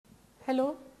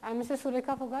Hello, I am Mrs.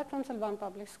 Surekha Phogat from Silvan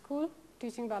Public School,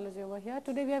 teaching biology over here.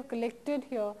 Today we have collected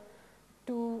here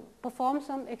to perform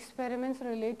some experiments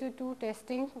related to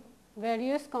testing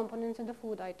various components in the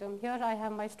food item. Here I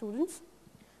have my students.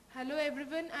 Hello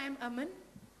everyone, I am Aman.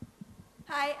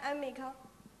 Hi, I'm Megha.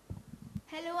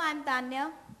 Hello, I'm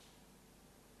Tanya.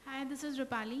 Hi, this is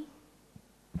Rupali.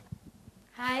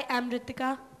 Hi, I'm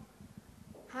Ritika.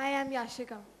 Hi, I'm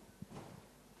Yashika.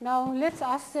 Now let's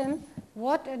ask them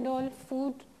what and all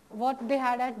food, what they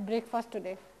had at breakfast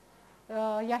today.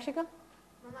 Yashika?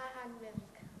 Mama, I had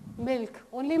milk. Milk,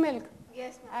 only milk?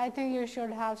 Yes, ma'am. I think you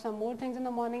should have some more things in the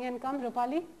morning and come.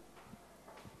 Rupali?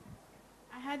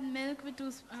 I had milk with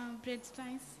two bread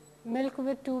slices. Milk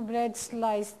with 2 bread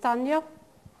slices. Tanya?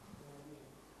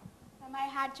 I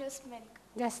had just milk.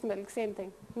 Just milk, same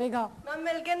thing. Megha? Mom,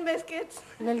 milk and biscuits.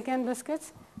 Milk and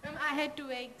biscuits? I had 2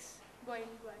 eggs, boiled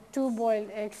one. 2 boiled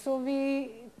eggs. So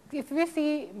if we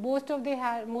see most of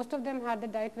them had the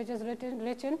diet which is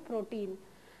rich in protein.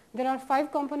 There are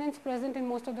 5 components present in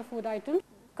most of the food items.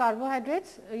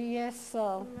 Carbohydrates, yes,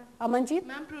 Amanjeet.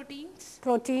 Ma'am, proteins.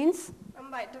 Proteins.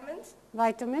 Vitamins.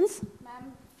 Vitamins.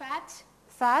 Ma'am, fats.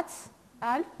 Fats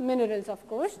and minerals, of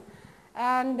course.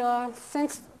 And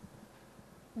since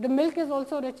the milk is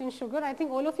also rich in sugar, I think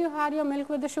all of you had your milk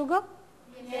with the sugar?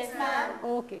 Yes, ma'am.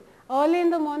 Okay. Early in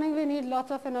the morning we need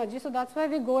lots of energy, so that's why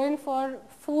we go in for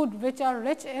food which are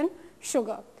rich in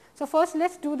sugar. So first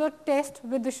let's do the test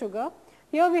with the sugar.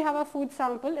 Here we have a food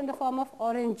sample in the form of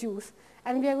orange juice,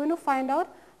 and we are going to find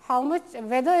out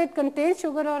whether it contains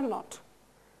sugar or not.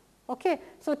 Okay.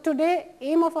 So today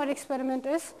aim of our experiment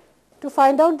is to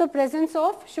find out the presence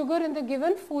of sugar in the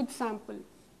given food sample.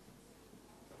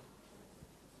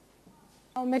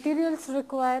 Our materials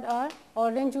required are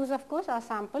orange juice, of course, our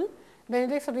sample,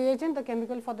 Benedict's reagent, the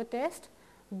chemical for the test,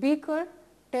 beaker,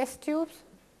 test tubes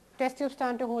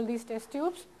stand to hold these test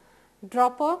tubes,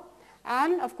 dropper,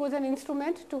 and of course an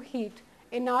instrument to heat.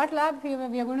 In our lab we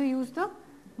are going to use the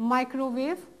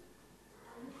microwave.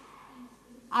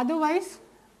 Otherwise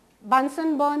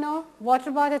Bunsen burner,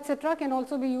 water bath, etc. can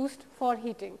also be used for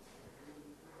heating.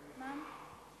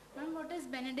 Ma'am, what is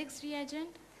Benedict's reagent?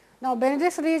 Now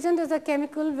Benedict's reagent is a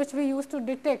chemical which we use to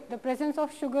detect the presence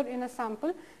of sugar in a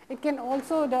sample. It can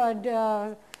also,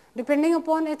 depending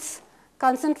upon its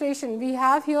concentration, we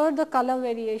have here the color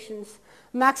variations.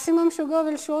 Maximum sugar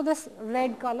will show this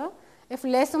red color. If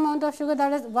less amount of sugar,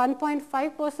 that is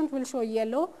 1.5%, will show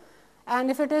yellow, and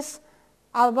if it is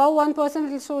above 1%,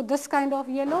 it will show this kind of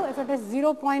yellow. If it is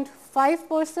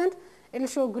 0.5%, it will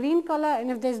show green color,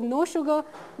 and if there is no sugar,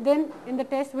 then in the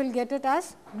test we will get it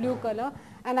as blue color.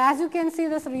 And as you can see,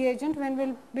 this reagent, when we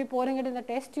will be pouring it in the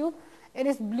test tube, it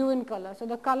is blue in color. So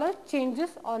the color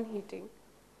changes on heating,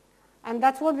 and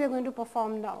that is what we are going to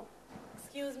perform now.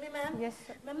 Excuse me, ma'am. Yes,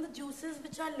 sir. Ma'am, the juices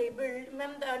which are labeled,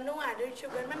 ma'am, there are no added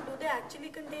sugar. Ma'am, do they actually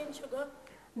contain sugar?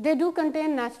 They do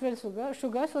contain natural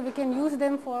sugar, so we can use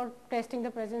them for testing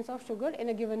the presence of sugar in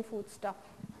a given foodstuff.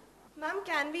 Ma'am,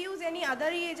 can we use any other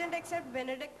reagent except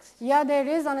Benedict's? Yeah, there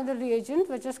is another reagent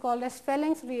which is called as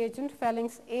Fellings reagent,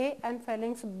 Fellings A and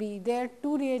Fellings B. There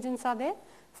 2 reagents are there.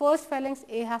 First Fellings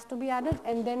A has to be added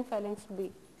and then Fellings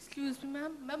B. Excuse me,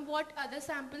 ma'am. Ma'am, what other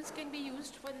samples can be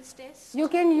used for this test? You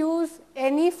can use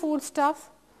any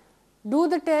foodstuff, do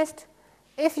the test.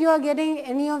 If you are getting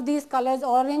any of these colors,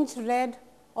 orange, red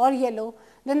or yellow,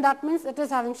 then that means it is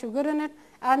having sugar in it,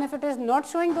 and if it is not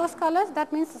showing those colors,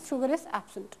 that means sugar is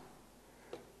absent.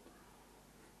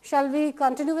 Shall we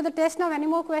continue with the test now? Any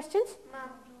more questions? Ma'am.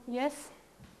 Yes.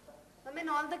 Ma'am, in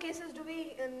all the cases, do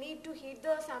we need to heat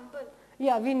the sample?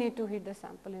 Yeah, we need to heat the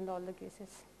sample in all the cases.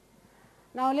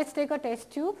 Now let's take a test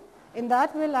tube. In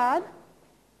that we'll add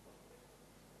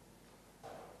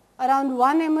around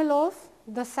 1 ml of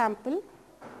the sample.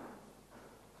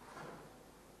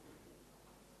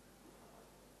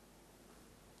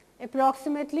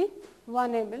 Approximately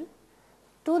 1 ml.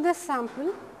 To this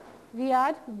sample we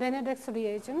add Benedict's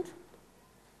reagent.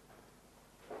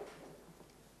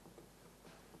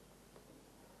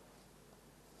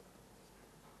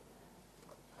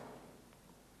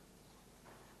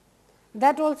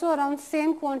 That also around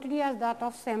same quantity as that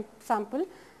of sample,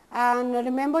 and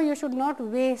remember you should not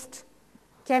waste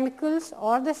chemicals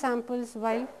or the samples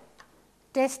while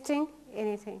testing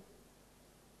anything.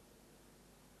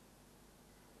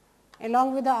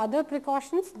 Along with the other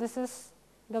precautions, this is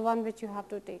the one which you have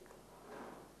to take.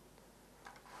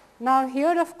 Now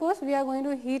here of course we are going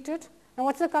to heat it. Now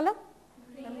what's the color?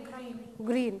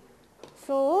 Green.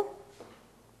 So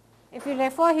if you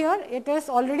refer here, it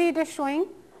is showing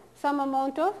some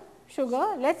amount of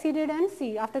sugar. Let's heat it and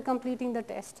see after completing the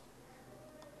test.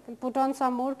 We'll put on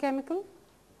some more chemical.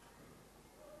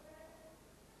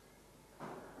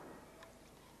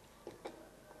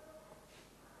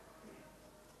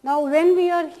 Now, when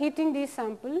we are heating the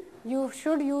sample, you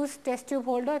should use test tube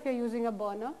holder if you are using a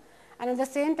burner, and at the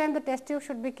same time the test tube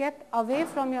should be kept away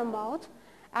from your mouth,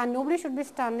 and nobody should be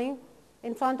standing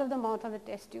in front of the mouth of the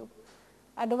test tube.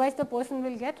 Otherwise, the person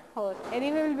will get hurt.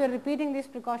 Anyway, we will be repeating these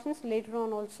precautions later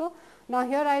on also. Now,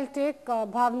 here I will take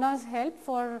Bhavna's help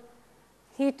for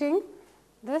heating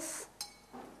this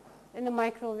in the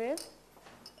microwave.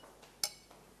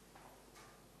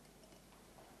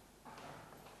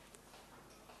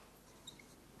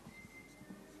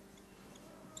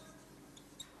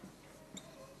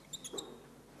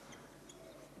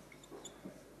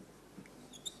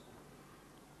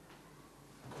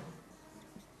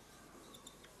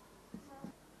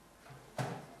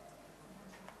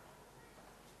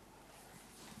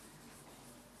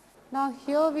 Now,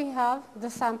 here we have the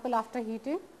sample after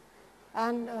heating,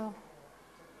 and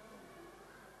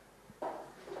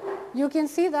you can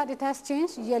see that it has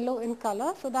changed yellow in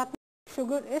color. So, that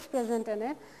sugar is present in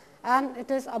it, and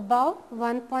it is above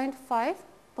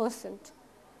 1.5%.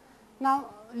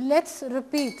 Now, let us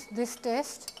repeat this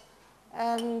test,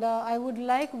 and I would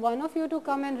like one of you to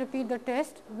come and repeat the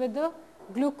test with the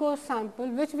glucose sample,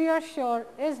 which we are sure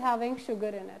is having sugar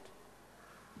in it.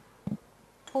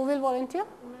 Who will volunteer?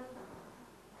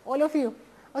 All of you.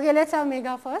 Okay, let us have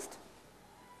Megha first.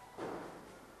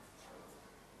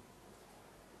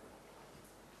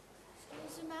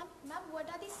 Excuse me, ma'am. Ma'am, what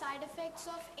are the side effects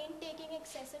of intaking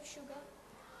excessive sugar?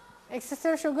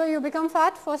 Excessive sugar, you become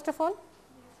fat first of all.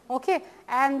 Okay,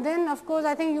 and then of course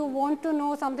I think you want to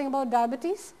know something about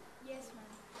diabetes. Yes, ma'am.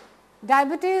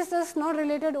 Diabetes is not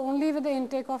related only with the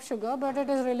intake of sugar, but it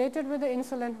is related with the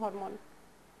insulin hormone.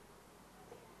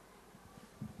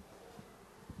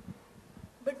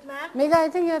 But ma'am, Megha, I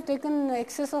think you have taken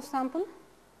excess of sample.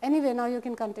 Anyway, now you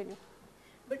can continue.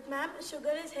 but ma'am,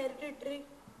 sugar is hereditary.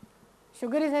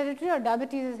 Sugar is hereditary or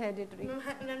diabetes is hereditary? No,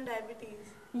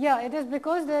 diabetes. Yeah, it is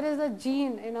because there is a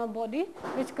gene in our body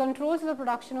which controls the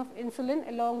production of insulin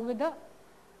along with the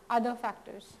other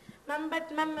factors. Ma'am,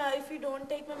 but ma'am, if you don't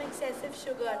take ma'am excessive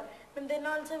sugar, ma'am, then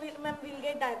also ma'am we'll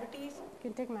get diabetes. You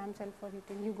can take ma'am's help for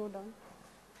heating. You go down.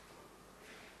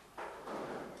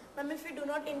 Ma'am, if we do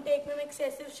not intake ma'am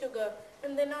excessive sugar,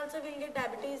 and then also we'll get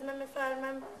diabetes, ma'am. If our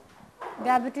ma'am,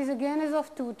 Diabetes again is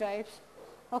of two types.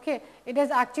 Okay, it is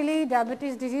actually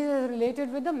diabetes disease is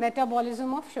related with the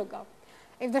metabolism of sugar.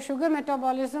 If the sugar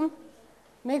metabolism,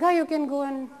 Megha, you can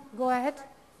go ahead.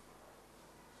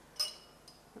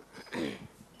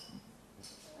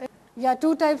 Yeah,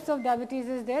 two types of diabetes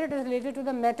is there. It is related to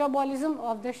the metabolism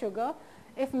of the sugar.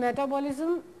 If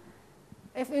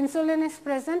insulin is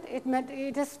present,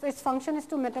 its function is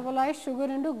to metabolize sugar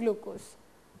into glucose.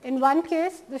 In one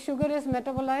case, the sugar is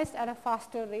metabolized at a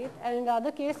faster rate, and in the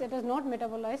other case, it is not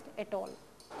metabolized at all.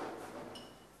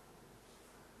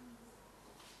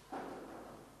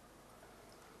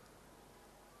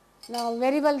 Now,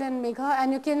 very well then, Megha,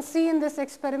 and you can see in this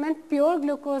experiment, pure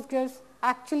glucose gives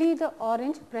actually the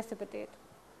orange precipitate.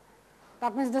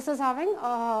 That means this is having,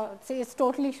 say it's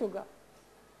totally sugar,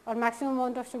 or maximum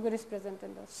amount of sugar is present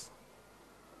in this.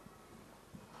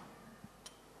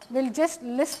 We will just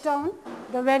list down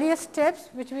the various steps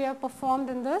which we have performed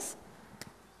in this.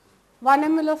 1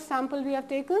 ml of sample we have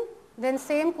taken, then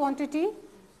same quantity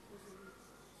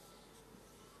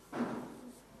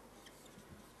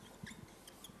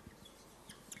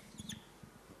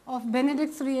of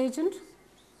Benedict's reagent,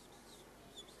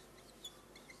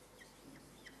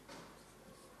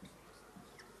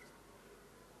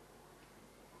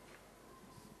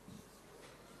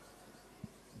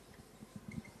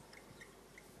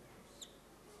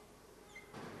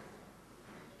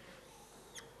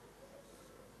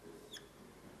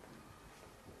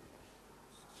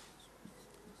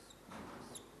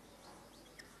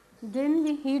 then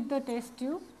we heat the test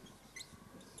tube.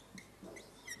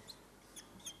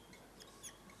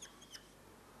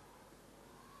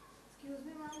 Excuse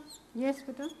me, ma'am. Yes,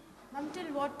 Peter. Ma'am, till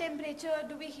what temperature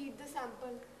do we heat the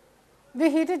sample?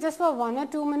 We heat it just for 1 or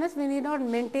 2 minutes. We need not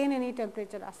maintain any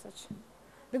temperature as such,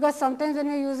 because sometimes when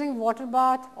you are using water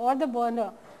bath or the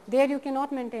burner, there you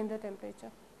cannot maintain the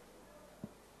temperature.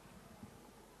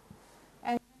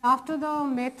 And after the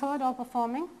method of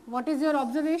performing, what is your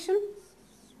observation?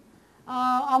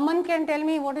 Aman can tell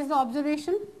me what is the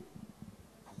observation?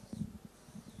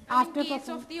 In case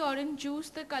of the orange juice,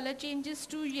 the color changes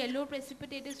to yellow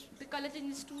precipitate is, the color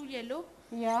changes to yellow,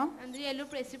 Yeah. and the yellow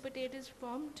precipitate is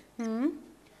formed, Hmm.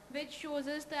 which shows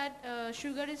us that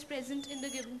sugar is present in the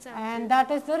given sample. And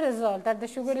that is the result, that the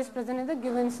sugar is present in the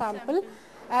given sample.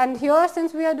 And here,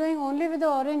 since we are doing only with the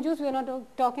orange juice, we are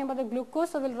not talking about the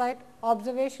glucose, so we will write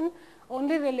observation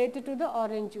only related to the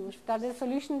orange juice. That is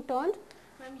solution turned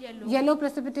Ma'am, yellow. Yellow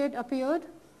precipitate appeared.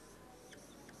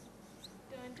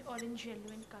 Turned orange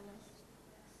yellow in color.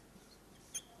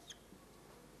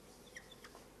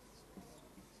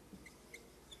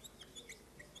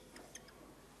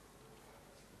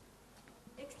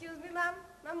 Excuse me, ma'am.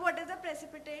 Ma'am, what is a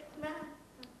precipitate?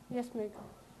 Yes, Megha.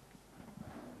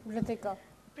 Ritika.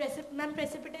 Ma'am,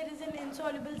 precipitate is an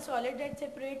insoluble solid that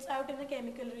separates out in a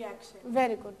chemical reaction.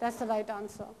 Very good. That's the right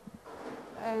answer.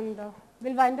 And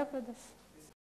we'll wind up with this.